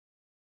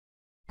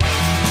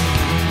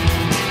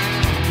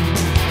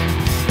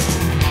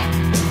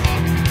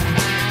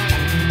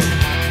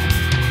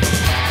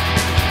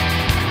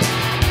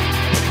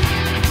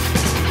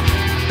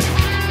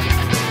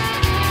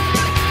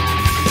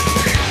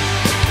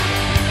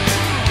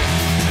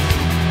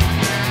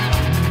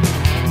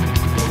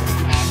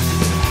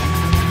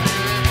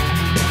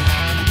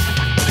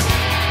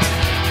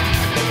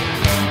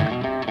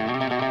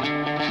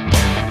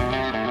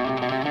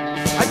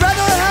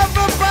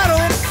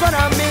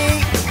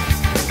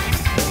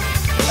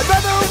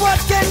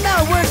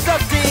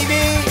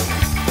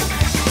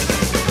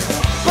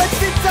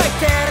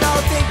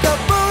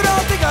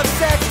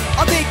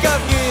think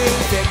of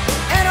music,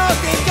 and I'll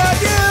think of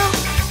you.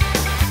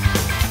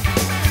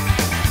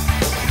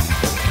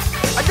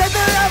 I'd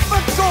rather have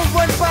a cold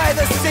one by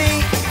the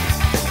sea.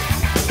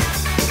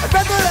 I'd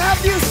rather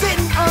have you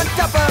sitting on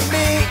top of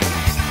me.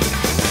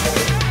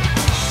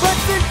 But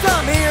since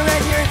I'm here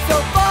and you're so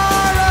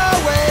far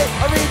away,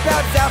 I'll read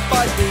about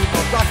Zaphod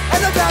Beeblebrox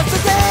and the dance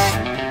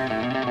today.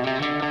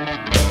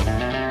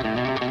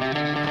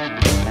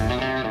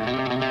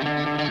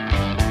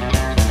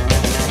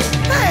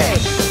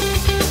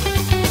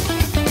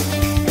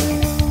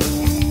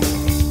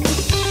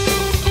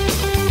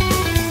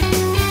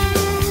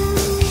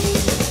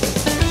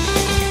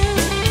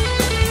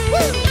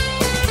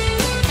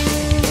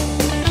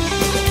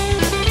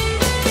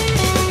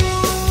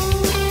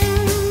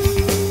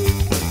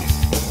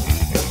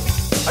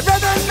 I'd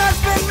rather not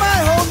spend my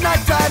whole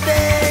night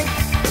driving.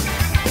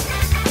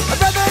 I'd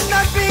rather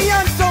not be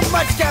on so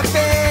much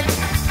caffeine.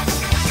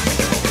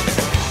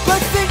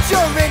 But since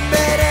you're in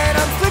bed and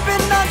I'm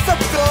sleeping on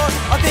some floor,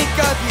 I'll think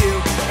of you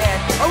and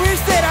I wish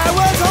that I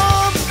was home.